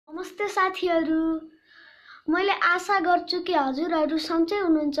नमस्ते साथीहरु, मैले आशा गर्छु कि हजुरहरु सन्चै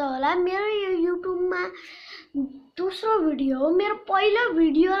हुनुहुन्छ होला। मेरो यो युट्युबमा दोस्रो भिडियो हो। मेरो पहिलो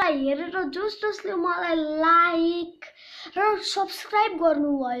भिडियोलाई हेरेर जसले मलाई लाइक र सब्स्क्राइब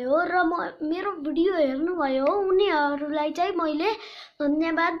गर्नुभयो र मेरो भिडियो हेर्नुभयो उनीहरुलाई चाहिँ मैले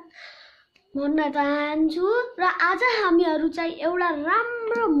धन्यवाद भन्न चाहन्छु। र आज हामीहरु चाहिँ एउटा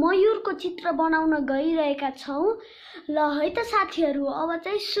राम्रो मयूरको चित्र बनाउन गइरहेका छौं। ल है त साथीहरु, अब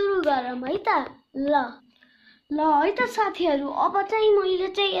चाहिँ सुरु गरौँ है त। ल है त साथीहरु, अब चाहिँ मैले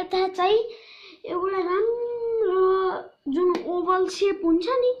चाहिँ यता चाहिँ एउटा राम्रो जुन ओभल शेप हुन्छ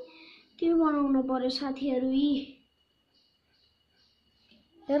नि त्यो बनाउन पर्यो साथीहरु।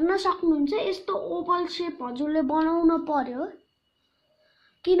 हेर्न सक्नुहुन्छ, यस्तो ओभल शेप हजुरले बनाउन पर्यो,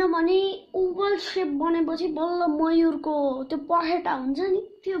 किनभने ओभल शेप बनेपछि बल्ल मयूरको त्यो पखेटा हुन्छ नि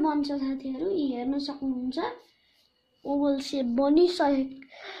त्यो बन्छ साथीहरु। हेर्न सक्नुहुन्छ, ओभल शेप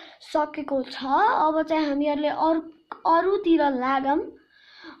बनिसकेको छ। अब चाहिँ हामीहरुले अरुतिर लागौं।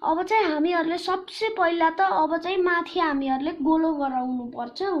 अब चाहिँ हामीहरुले सबसे पहिला त अब चाहिँ माथि हामीहरुले गोलो गराउनु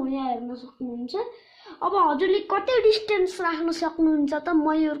पर्छ। यहाँ हेर्न सक्नुहुन्छ। अब हजुरले कति डिस्टेन्स राख्न सक्नुहुन्छ त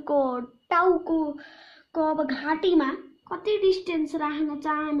मयूरको टाउको अब घाँटीमा कति डिस्टेन्स राख्न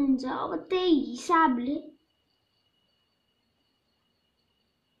चाहनुहुन्छ, अब त्यही हिसाबले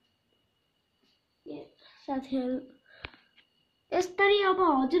साथीहरु यसरी अब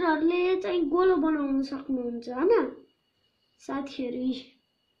हजुरहरुले चाहिँ गोलो बनाउन सक्नुहुन्छ हैन साथीहरु।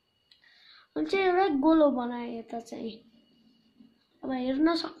 अनि चाहिँ एउटा गोलो बनाए यता चाहिँ अब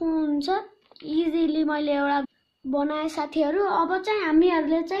हेर्न सक्नुहुन्छ, इजिली मैले एउटा बनाए साथीहरु। अब चाहिँ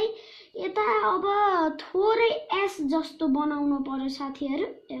हामीहरुले चाहिँ यता अब थोरै एस जस्तो बनाउनु पर्यो साथीहरु।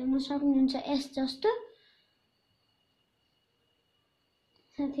 हेर्न सक्नुहुन्छ, एस जस्तो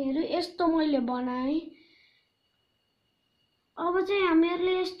साथीहरु यस्तो मैले बनाए। अब चाहिँ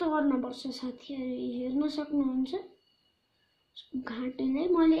हामीहरुले यस्तो गर्न पर्छ साथीहरु। हेर्न सक्नुहुन्छ, घाँटीलाई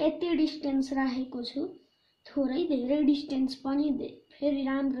मैले यति डिस्टेन्स राखेको छु। थोरै धेरै डिस्टेन्स पनि फेरि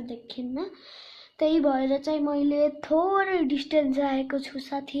राम्रो देखिन्न, त्यही भएर चाहिँ मैले थोरै डिस्टेन्स राखेको छु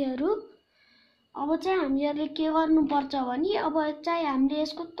साथीहरु। अब चाहिँ हामीहरुले के गर्नु पर्छ भने अब चाहिँ हामीले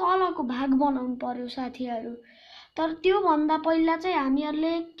यसको तलको भाग बनाउनु पर्यो साथीहरु। तर त्यो भन्दा पहिला चाहिँ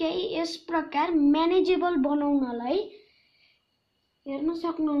हामीहरुले केही यस प्रकार म्यानेजेबल बनाउनलाई हेर्न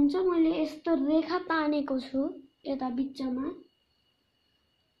सक्नुहुन्छ, मैले यस्तो रेखा तानेको छु यता बीचमा।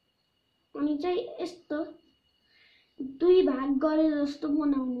 अनि चाहिँ यस्तो दुई भाग गरे जस्तो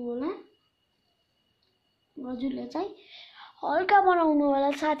बनाउनु होला। हजुरले चाहिँ हल्का बनाउनु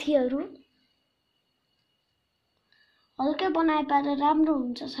होला साथीहरु। हल्का बनाए पारे राम्रो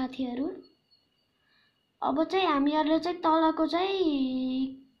हुन्छ साथीहरु। अब चाहिँ हामीहरुले चाहिँ तलको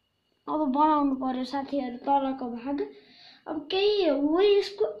चाहिँ अब बनाउनु पर्यो साथीहरु, तलको भाग। अब केही हो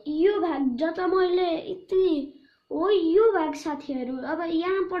यसको यो भाग जता मैले यति हो यो भाग साथीहरु। अब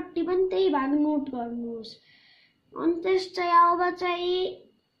यहाँ पट्टि पनि त्यही भाग नोट गर्नुहोस्। अनि त्यस चाहिँ अब चाहिँ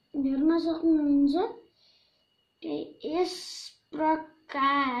हेर्न सक्नुहुन्छ, यस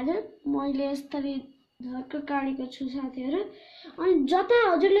प्रकार मैले यसरी झर्क काटेको छु साथीहरु। अनि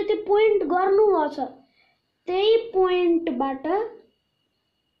जता हजुरले त्यो पोइन्ट गर्नुभछ त्यही पोइन्टबाट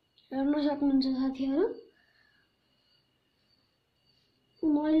हेर्न सक्नुहुन्छ साथीहरु।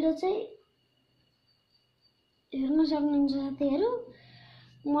 मैले चाहिँ हेर्न सक्नुहुन्छ साथीहरु,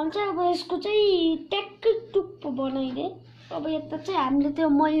 मैले चाहिँ अब यसको चाहिँ ट्याक्कै टुप्पो बनाइदिए। अब यता चाहिँ हामीले त्यो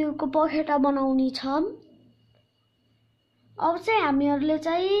मयूरको पखेटा बनाउने छ। अब चाहिँ हामीहरुले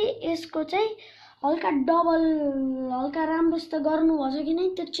चाहिँ यसको चाहिँ हल्का डबल हल्का राम्रोसित गर्नुभछ कि नै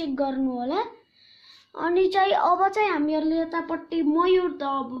त्यो चेक गर्नु होला। अनि चाहिँ अब चाहिँ हामीहरुले यतापट्टि मयूर त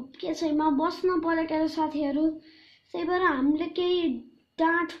अब केसैमा बस्न परेका साथीहरु, त्यही भएर हामीले केही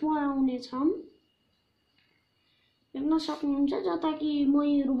डाँठ बनाउने छौं। हेर्न सक्नुहुन्छ, जता कि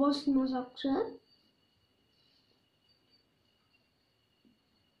मयूर बस्न सक्छ।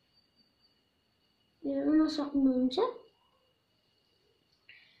 हेर्न सक्नुहुन्छ,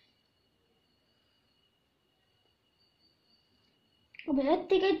 अब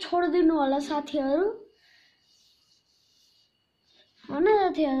यतिकै छोड्दिनु होला साथीहरु हैन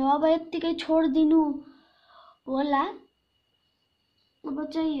साथीहरु। अब यतिकै छोड्दिनु होला। अब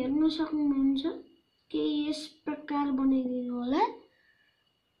चाहिँ हेर्न सक्नुहुन्छ कि यस प्रकार बनाइदिनु होला।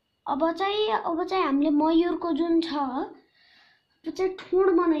 अब चाहिँ हामीले मयूरको जुन छ त्यो चाहिँ ठुँड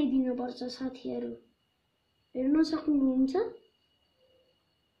बनाइदिनु पर्छ साथीहरु। हेर्न सक्नुहुन्छ।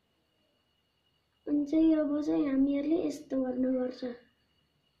 अनि चाहिँ अब चाहिँ हामीहरुले यस्तो गर्नुपर्छ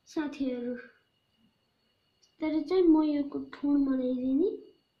साथीहरु। यसरी चाहिँ मयूरको ठुँड बनाइदिने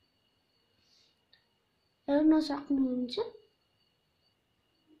हेर्न सक्नुहुन्छ।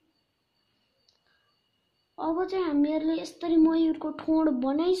 अब चाहिँ हामीहरूले यसरी मयूरको ठोड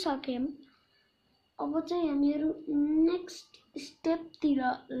बनाइसक्यौं। अब चाहिँ हामीहरू नेक्स्ट स्टेपतिर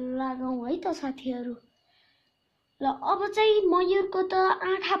लागौं है त साथीहरू। ल अब चाहिँ मयूरको त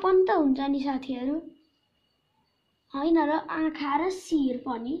आँखा पनि त हुन्छ नि साथीहरू, हैन र? आँखा र शिर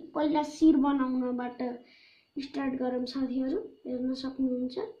पनि। पहिला शिर बनाउनबाट स्टार्ट गरौँ साथीहरू। हेर्न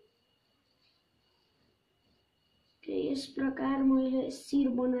सक्नुहुन्छ के यस प्रकार मैले शिर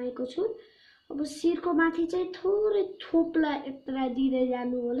बनाएको छु। अब शिरको माथि चाहिँ थोरै थोप्ला एक्स्ट्रा दिँदै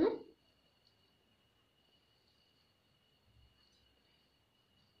जानु होला।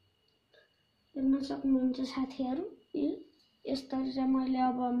 हेर्न सक्नुहुन्छ साथीहरू, यसरी चाहिँ मैले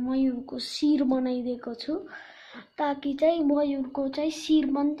अब मयूरको शिर बनाइदिएको छु, ताकि चाहिँ मयूरको चाहिँ शिर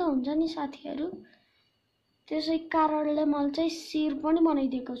पनि त हुन्छ नि साथीहरू। त्यसै कारणले मैले चाहिँ शिर पनि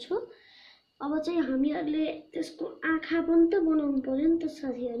बनाइदिएको छु। अब चाहिँ हामीहरूले त्यसको आँखा पनि त बनाउनु पर्यो नि त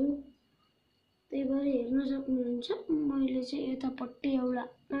साथीहरू। त्यही भएर हेर्न सक्नुहुन्छ मैले चाहिँ यतापट्टि एउटा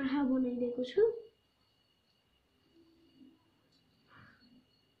आँखा बनाइदिएको छु।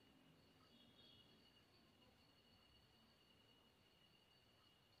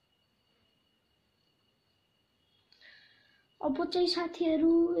 अब चाहिँ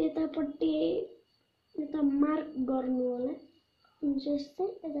साथीहरू यतापट्टि यता मार्क गर्नु होला। जस्तै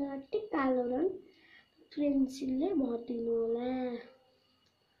यतापट्टि कालो रङ पेन्सिलले भरिदिनु होला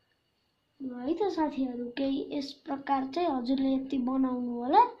है त साथीहरू। केही यस प्रकार चाहिँ हजुरले यति बनाउनु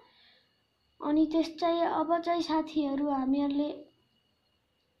होला। अनि त्यस चाहिँ अब चाहिँ साथीहरू हामीहरूले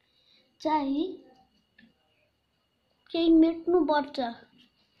चाहिँ केही मेट्नु पर्छ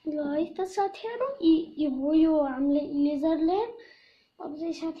ल है त साथीहरू। यो हामीले इरेजरले अब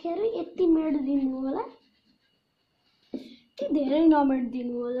चाहिँ साथीहरू यति मेटिदिनु होला, यति धेरै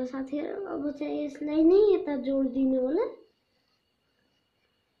नमेटिदिनु होला साथीहरू। अब चाहिँ यसलाई नै यता जोडिदिनु होला।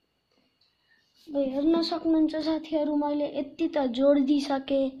 हेर्न सक्नुहुन्छ साथीहरू मैले यति त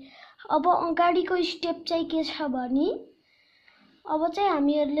जोडिदिसके। अब अगाडिको स्टेप चाहिँ के छ भने अब चाहिँ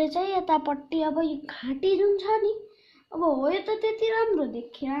हामीहरूले चाहिँ यतापट्टि अब यो घाँटी जुन छ नि, अब हो यो त त्यति राम्रो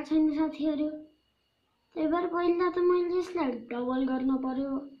देखिरहेको छैन साथीहरू। त्यही भएर पहिला त मैले यसलाई डबल गर्न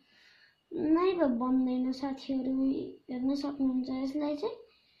पर्यो, नै त बन्दैन साथीहरू। हेर्न सक्नुहुन्छ यसलाई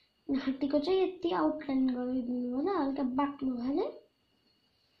चाहिँ घाँटीको चाहिँ यति आउटलाइन गरिदिनु होला, हल्का बाक्लो खाले।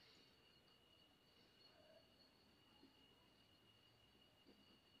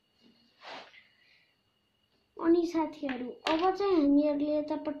 अनि साथीहरू अब चाहिँ हामीहरूले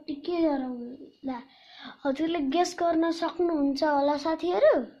यतापट्टि के गरौँला, हजुरले गेस गर्न सक्नुहुन्छ होला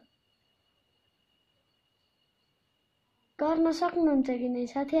साथीहरू? गर्न सक्नुहुन्छ कि नै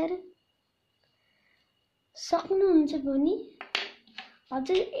साथीहरू? सक्नुहुन्छ भने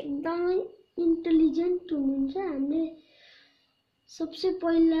हजुर एकदमै इन्टेलिजेन्ट हुनुहुन्छ। हामीले सबसे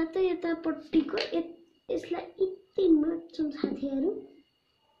पहिला त यतापट्टिको यसलाई यति माट्छौँ साथीहरू।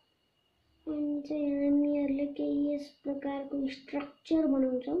 अनि चाहिँ हामीहरूले केही यस प्रकारको स्ट्रक्चर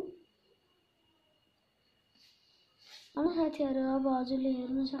बनाउँछौँ होइन साथीहरू। अब हजुरले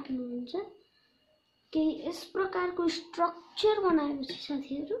हेर्न सक्नुहुन्छ केही यस प्रकारको स्ट्रक्चर बनाएपछि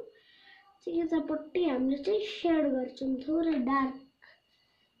साथीहरू चाहिँ यतापट्टि हामीले चाहिँ सेड गर्छौँ थोरै डार्क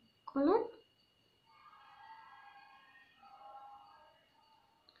कलर।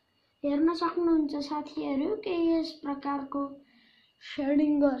 हेर्न सक्नुहुन्छ साथीहरू केही यस प्रकारको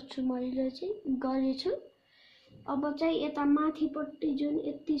सेडिङ गर्छु मैले चाहिँ गरेछु। अब चाहिँ यता माथिपट्टि जुन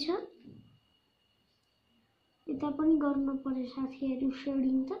यति छ यता पनि गर्नु पर्यो साथीहरू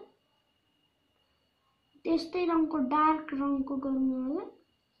सेडिङ त। त्यस्तै रङको डार्क रङको गर्नु होला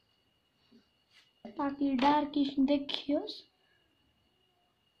ताकि डार्किश देखियोस्।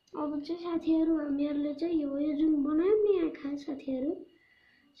 अब चाहिँ साथीहरू हामीहरूले चाहिँ यो जुन बनायौँ नि आँखा साथीहरू,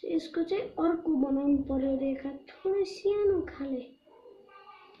 यसको चाहिँ अर्को बनाउनु पर्यो रेखा थोरै सानो खाले।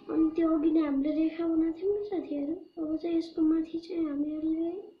 अनि त्यो अघि नै हामीले रेखा बनाएको थियौँ नि साथीहरू। अब चाहिँ यसको माथि चाहिँ हामीहरूले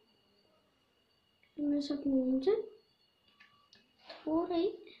हेर्न सक्नुहुन्छ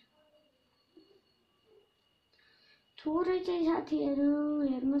थोरै चाहिँ साथीहरू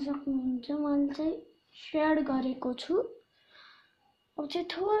हेर्न सक्नुहुन्छ मैले चाहिँ सेड गरेको छु। अब चाहिँ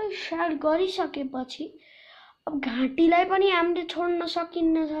थोरै सेड गरिसकेपछि अब घाँटीलाई पनि हामीले छोड्न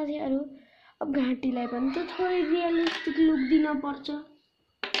सकिन्न साथीहरू। अब घाँटीलाई पनि त थोरै रियलिस्टिक लुक दिन पर्छ।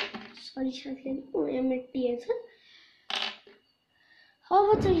 सरी साथीहरू यहाँ मेटिएछ।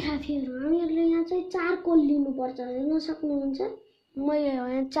 अब चाहिँ साथीहरू हामीहरूले यहाँ चाहिँ चारकोल लिनुपर्छ। हेर्न सक्नुहुन्छ मैले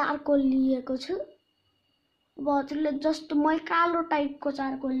यहाँ चारकोल लिएको छु। अब हजुरले जस्ट मैले कालो टाइपको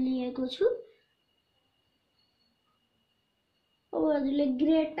चारकोल लिएको छु। अब हजुरले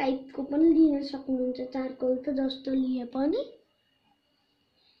ग्रे टाइपको पनि लिन सक्नुहुन्छ चारकोल त जस्तो लिए पनि।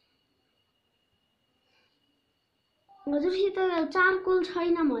 हजुरसित चारकोल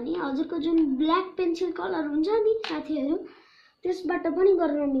छैन भने हजुरको जुन ब्ल्याक पेन्सिल कलर हुन्छ नि साथीहरू त्यसबाट पनि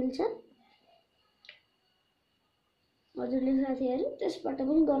गर्न मिल्छ। हजुरले साथीहरू त्यसबाट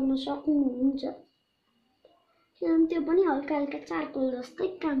पनि गर्न सक्नुहुन्छ। त्यो पनि हल्का हल्का चारकोल जस्तै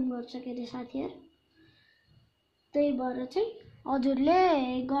काम गर्छ के अरे साथीहरू। त्यही भएर चाहिँ हजुरले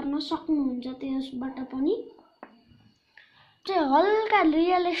गर्न सक्नुहुन्छ त्यसबाट पनि। चाहिँ हल्का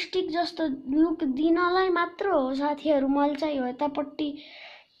रियलिस्टिक जस्तो लुक दिनलाई मात्र हो साथीहरू मैले चाहिँ यतापट्टि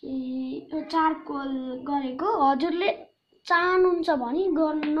चारकोल गरेको। हजुरले चाहनुहुन्छ भने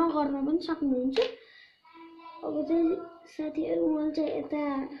नगर्न पनि सक्नुहुन्छ। अब चाहिँ साथीहरू मैले चाहिँ यता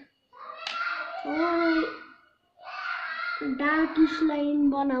डार्किश लाइन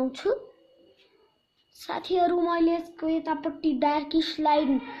बनाउँछु। साथीहरू मैले यसको यतापट्टि डार्किश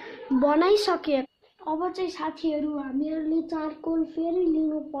लाइन बनाइसके। अब चाहिँ साथीहरू हामीहरूले चारकोल फेरि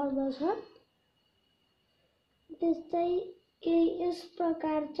लिनु पर्दछ। त्यस्तै यस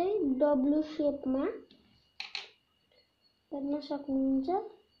प्रकार चाहिँ डब्लु शेपमा हेर्न सक्नुहुन्छ।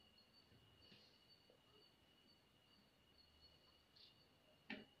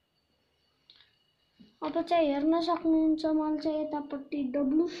 अब चाहिँ हेर्न सक्नुहुन्छ मैले चाहिँ यतापट्टि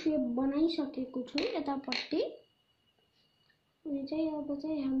डब्लु शेप बनाइसकेको छु यतापट्टि। अनि चाहिँ अब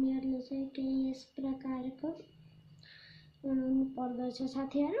चाहिँ हामीहरूले चाहिँ केही यस प्रकारको बनाउनु पर्दछ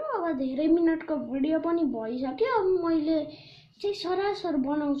साथीहरू। अब धेरै मिनटको भिडियो पनि भइसक्यो। अब मैले चाहिँ सरासर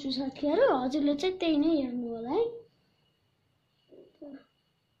बनाउँछु साथीहरू। हजुरले चाहिँ त्यही नै हेर्नु होला है।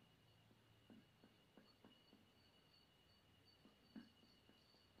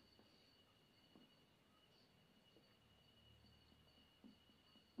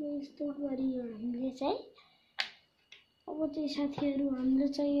 यस्तो गरियो हामीले चाहिँ। अब चाहिँ साथीहरू हाम्रो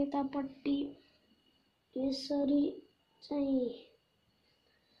चाहिँ यतापट्टि यसरी चाहिँ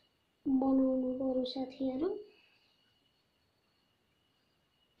बनाउनु पर्यो साथीहरू।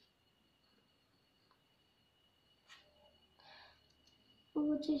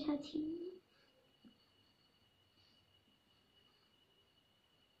 अब चाहिँ साथी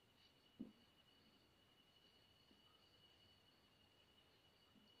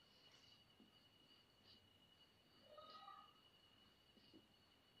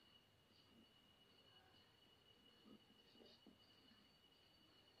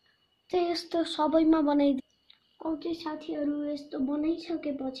चाहिँ यस्तो सबैमा बनाइदिनु। अब चाहिँ साथीहरू यस्तो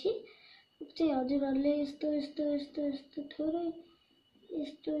बनाइसकेपछि चाहिँ हजुरहरूले यस्तो यस्तो यस्तो यस्तो थोरै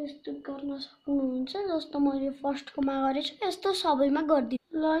यस्तो यस्तो गर्न सक्नुहुन्छ। जस्तो मैले फर्स्टकोमा गरेछु यस्तो सबैमा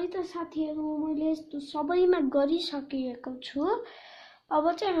गरिदिनु। ल है त साथीहरू मैले यस्तो सबैमा गरिसकेको छु।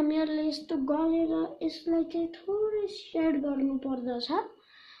 अब चाहिँ हामीहरूले यस्तो गरेर यसलाई चाहिँ थोरै सेड गर्नु पर्दछ।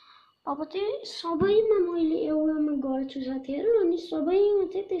 अब चाहिँ सबैमा मैले एउटामा गर्छु साथीहरू। अनि सबैमा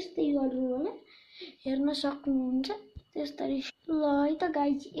चाहिँ त्यस्तै गर्नु होला। हेर्न सक्नुहुन्छ त्यसरी। ल है त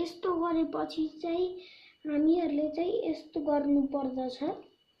गाइज यस्तो गरेपछि चाहिँ हामीहरूले चाहिँ यस्तो गर्नु पर्दछ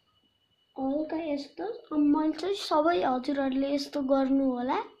हल्का यस्तो। अब मैले चाहिँ सबै हजुरहरूले यस्तो गर्नु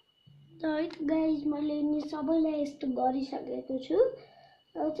होला। ल है त गाइज मैले नि सबैलाई यस्तो गरिसकेको छु।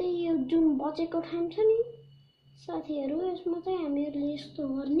 अब चाहिँ यो जुन बचेको ठाउँ छ नि साथीहरू यसमा चाहिँ हामीहरूले यस्तो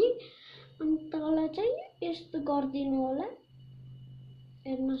गर्ने अनि तल चाहिँ यस्तो गरिदिनु होला।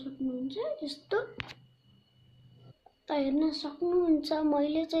 हेर्न सक्नुहुन्छ यस्तो त हेर्न सक्नुहुन्छ।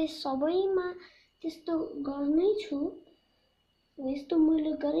 मैले चाहिँ सबैमा त्यस्तो गर्नै छु। यस्तो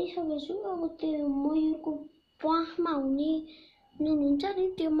मैले गरिसकेको छु। अब त्यो मयुरको प्वाखमा हुने नुन हुन्छ नि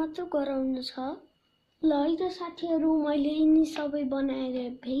त्यो मात्र गराउनु छ। ल है त साथीहरू मैले यिनी सबै बनाएर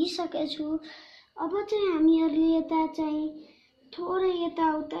भ्याइसकेको छु। अब चाहिँ हामीहरूले यता चाहिँ थोरै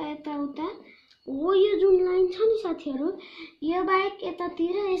यताउता हो यो जुन लाइन छ नि साथीहरू यो बाहेक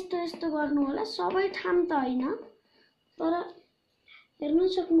यतातिर यस्तो यस्तो गर्नु होला। सबै ठाउँ त होइन तर हेर्न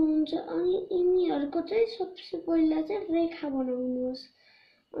सक्नुहुन्छ। अनि यिनीहरूको चाहिँ सबसे पहिला चाहिँ रेखा बनाउनुहोस्।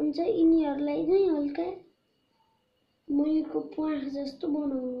 अनि चाहिँ यिनीहरूलाई चाहिँ हल्का मयुरको प्वाख जस्तो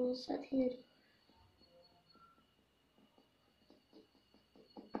बनाउनुहोस् साथीहरू।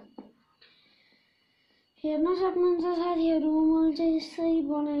 हेर्न सक्नुहुन्छ साथीहरू मैले चाहिँ यसरी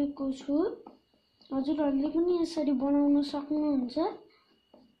बनाएको छु। हजुरहरूले पनि यसरी बनाउन सक्नुहुन्छ।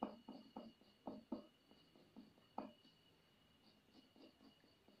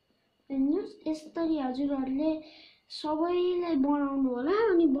 हेर्नुहोस् यसरी हजुरहरूले सबैलाई बनाउनु होला।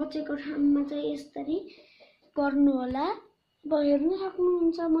 अनि बचेको ठाउँमा चाहिँ यसरी गर्नु होला। अब हेर्न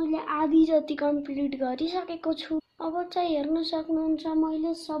सक्नुहुन्छ मैले आधी जति कम्प्लिट गरिसकेको छु। अब चाहिँ हेर्न सक्नुहुन्छ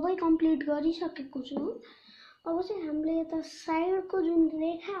मैले सबै कम्प्लिट गरिसकेको छु। अब चाहिँ हामीले यता साइडको जुन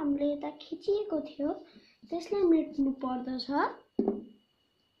रेखा हामीले यता खिचिएको थियो त्यसलाई मेट्नु पर्दछ।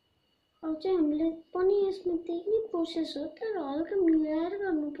 अब चाहिँ हामीले पनि यसमा त्यही नै प्रोसेस हो, तर हल्का मिलाएर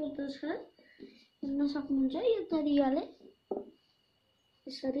गर्नुपर्दछ। हेर्न सक्नुहुन्छ यो तरिकाले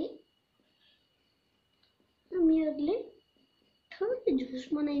यसरी हामीहरूले थोरै झुस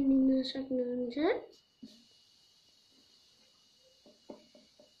बनाइदिन सक्नुहुन्छ।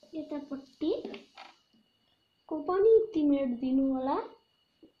 यतापट्टि को पनि तिमीहरू दिनु होला,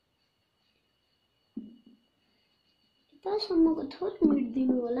 यतासम्मको थोरै मिट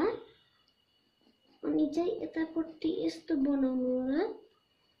दिनु होला, अनि चाहिँ यतापट्टि यस्तो बनाउनु होला।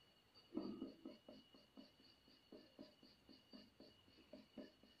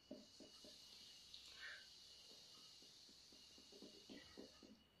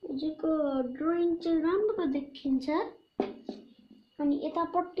 हजुरको ड्रइङ चाहिँ राम्रो देखिन्छ। अनि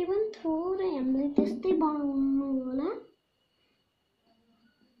यतापट्टि पनि थोरै हामीले त्यस्तै बनाउनु होला।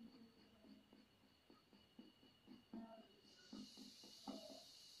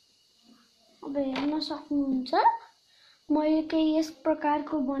 अब हेर्न सक्नुहुन्छ मैले केही यस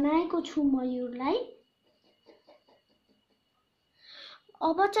प्रकारको बनाएको छु मयूरलाई।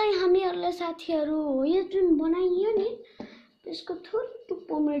 अब चाहिँ हामीहरूले साथीहरू यो जुन बनाइयो नि त्यसको थोरै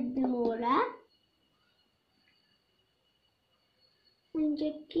टुप्पो मेटिदिनु होला। अनि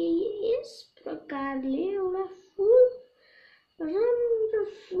के यस प्रकारले एउटा फुल, राम्रो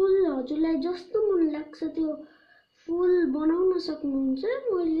फुल हजुरलाई जस्तो मन लाग्छ त्यो फुल बनाउन सक्नुहुन्छ।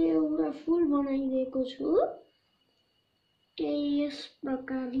 मैले एउटा फुल बनाइदिएको छु केही यस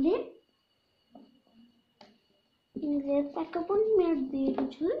प्रकारले। मैले यताको पनि मेटिदिएको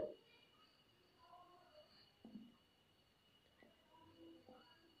छु।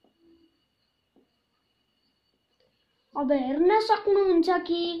 अब हेर्न सक्नुहुन्छ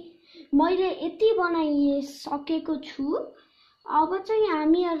कि मैले यति बनाइसकेको छु। अब चाहिँ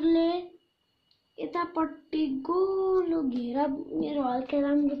हामीहरूले यतापट्टि गोलो घेरा, मेरो हल्का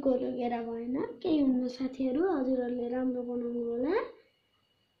राम्रो गोलो घेरा भएन, केही हुन्न साथीहरू, हजुरहरूले राम्रो बनाउनु होला।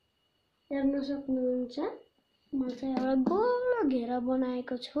 हेर्न सक्नुहुन्छ म चाहिँ एउटा गोलो घेरा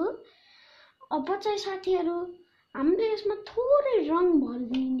बनाएको छु। अब चाहिँ साथीहरू हामीले यसमा थोरै रङ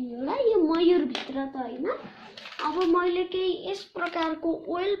भरिदिने होला, यो मयूर भित्र त होइन। अब मैले केही यस प्रकारको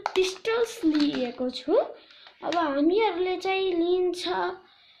ओइल पिस्टल्स लिएको छु। अब हामीहरूले चाहिँ लिन्छ,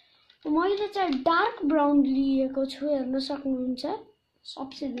 मैले चाहिँ डार्क ब्राउन लिएको छु। हेर्न सक्नुहुन्छ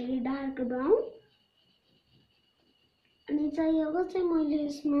सबसे धेरै डार्क ब्राउन। अनि चाहिँ अब चाहिँ मैले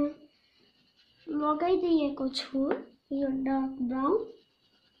यसमा लगाइदिएको छु यो डार्क ब्राउन।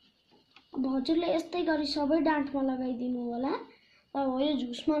 अब हजुरले यस्तै गरी सबै डाँठमा लगाइदिनु होला, अब यो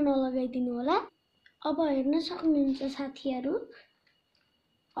झुसमा नलगाइदिनु होला। अब हेर्न सक्नुहुन्छ साथीहरू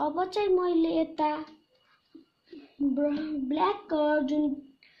अब चाहिँ मैले यता ब्ल्याक कलर जुन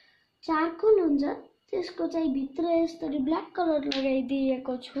चारकोल हुन्छ त्यसको चाहिँ भित्र यसरी ब्ल्याक कलर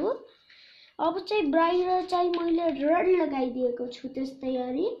लगाइदिएको छु। अब चाहिँ बाहिर चाहिँ मैले रेड लगाइदिएको छु त्यस्तै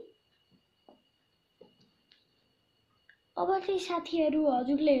गरी। अब चाहिँ साथीहरू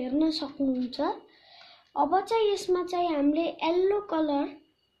हजुरले हेर्न सक्नुहुन्छ अब चाहिँ यसमा चाहिँ हामीले येल्लो कलर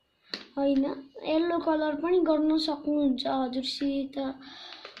होइन, येल्लो कलर पनि गर्न सक्नुहुन्छ। हजुरसित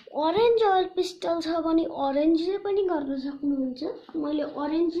ऑरेंज ऑयल पिस्टल छ भने ऑरेंजले पनि गर्न सक्नुहुन्छ। मैले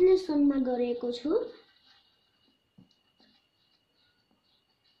ऑरेंजले सनमा गरेको छु।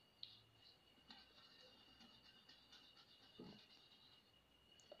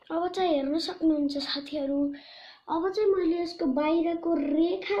 अब चाहिँ हेर्न सक्नुहुन्छ साथीहरू अब चाहिँ मैले यसको बाहिरको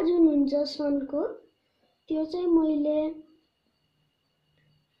रेखा जुन हुन्छ सनको त्यो चाहिँ मैले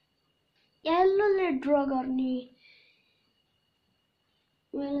येल्लोले ड्रा गर्ने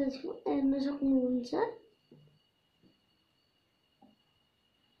बेला छु। हेर्न सक्नुहुन्छ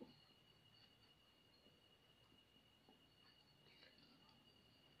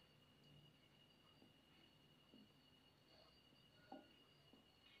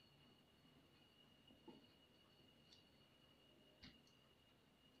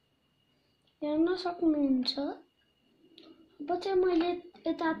हेर्न सक्नुहुन्छ। अब चाहिँ मैले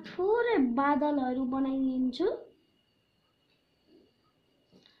यता थोरै बादलहरू बनाइदिन्छु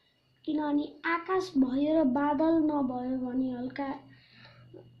किनभने आकाश भयो र बादल नभयो भने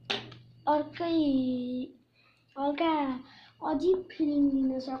हल्का अजीब फिलिङ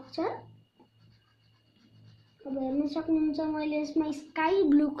दिन सक्छ। अब हेर्न सक्नुहुन्छ मैले यसमा स्काई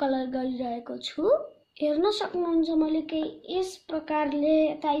ब्लू कलर गरिरहेको छु। हेर्न सक्नुहुन्छ मैले केही यस प्रकारले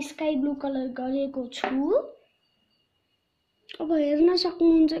यता स्काई ब्लू कलर गरेको छु। अब हेर्न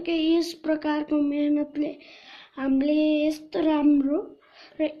सक्नुहुन्छ कि यस प्रकारको मेहनतले हामीले यस्तो राम्रो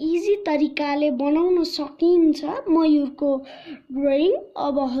र इजी तरिकाले बनाउन सकिन्छ मयूरको ड्रइङ।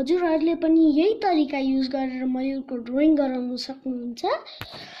 अब हजुरहरूले पनि यही तरिका युज गरेर मयूरको ड्रइङ गराउन सक्नुहुन्छ।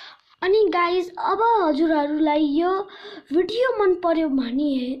 अनि गाइज अब हजुरहरूलाई यो भिडियो मन पर्यो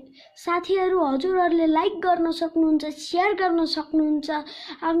भने साथीहरू हजुरहरूले लाइक गर्न सक्नुहुन्छ, शेयर गर्न सक्नुहुन्छ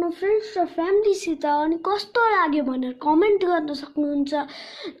आफ्नो फ्रेन्ड्स र फ्यामिलीसित। अनि कस्तो लाग्यो भनेर कमेन्ट गर्न सक्नुहुन्छ।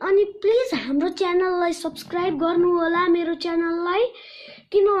 अनि प्लिज हाम्रो च्यानललाई सब्स्क्राइब गर्नु होला, मेरो च्यानललाई,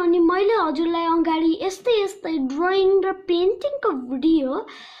 किनभने मैले हजुरलाई अगाडि यस्तै ड्रइङ र पेन्टिङको भिडियो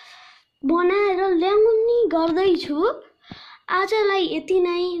बनाएर ल्याउने गर्दैछु। आजलाई यति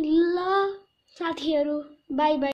नै। ल साथीहरू, बाई बाई।